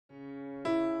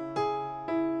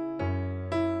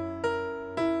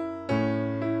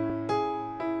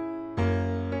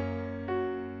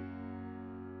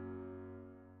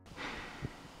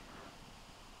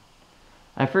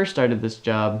I first started this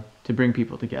job to bring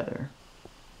people together.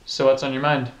 So what's on your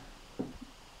mind?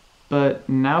 But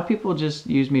now people just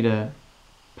use me to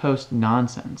post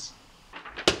nonsense.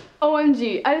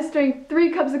 OMG, I just drank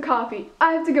 3 cups of coffee.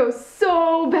 I have to go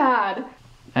so bad.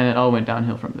 And it all went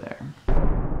downhill from there.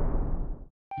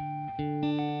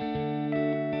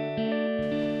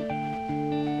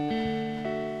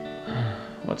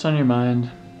 What's on your mind?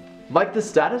 Like this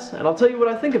status, and I'll tell you what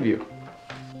I think of you.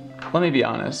 Let me be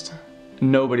honest.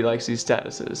 Nobody likes these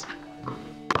statuses.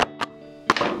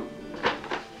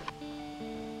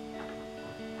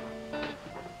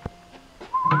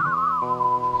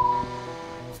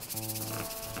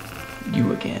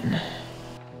 You again.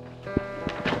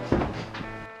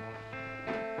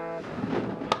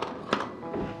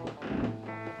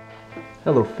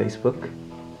 Hello, Facebook.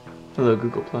 Hello,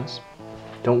 Google+.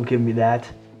 Don't give me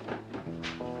that.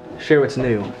 Share what's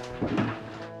new.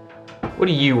 What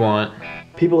do you want?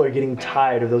 People are getting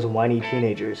tired of those whiny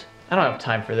teenagers. I don't have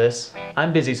time for this.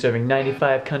 I'm busy serving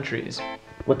 95 countries.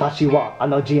 Watashi wa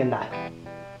anoji na.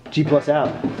 G plus out.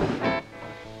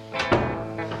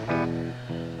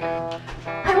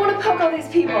 I want to poke all these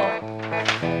people.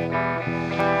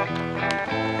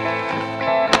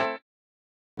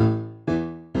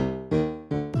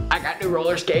 I got new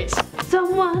roller skates.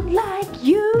 Someone like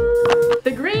you. The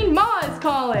Green Ma is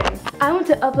calling. I want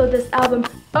to upload this album.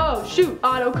 Oh shoot,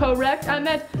 autocorrect. I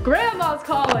meant Grandma's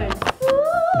calling.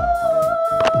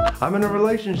 I'm in a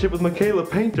relationship with Michaela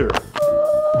Painter.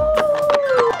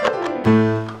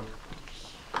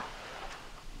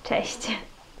 Cześć.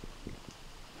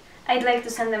 I'd like to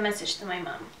send a message to my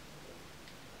mom.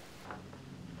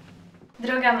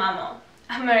 Droga mamo,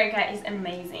 America is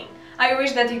amazing. I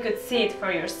wish that you could see it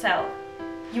for yourself.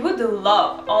 You would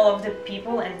love all of the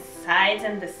people and sights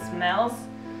and the smells.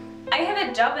 I have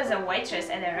a job as a waitress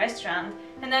at a restaurant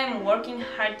and I'm working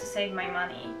hard to save my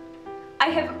money. I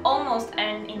have almost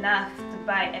earned enough to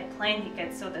buy a plane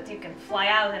ticket so that you can fly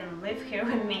out and live here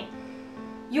with me.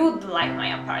 You would like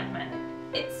my apartment.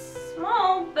 It's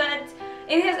small, but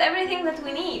it has everything that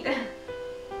we need.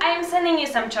 I am sending you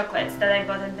some chocolates that I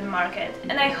bought at the market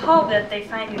and I hope that they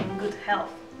find you in good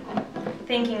health.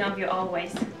 Thinking of you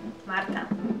always, Marta.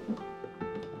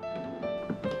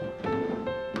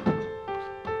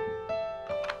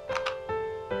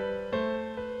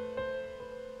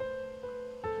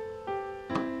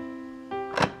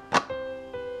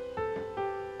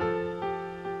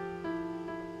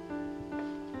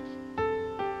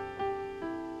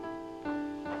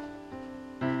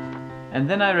 And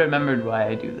then I remembered why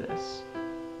I do this.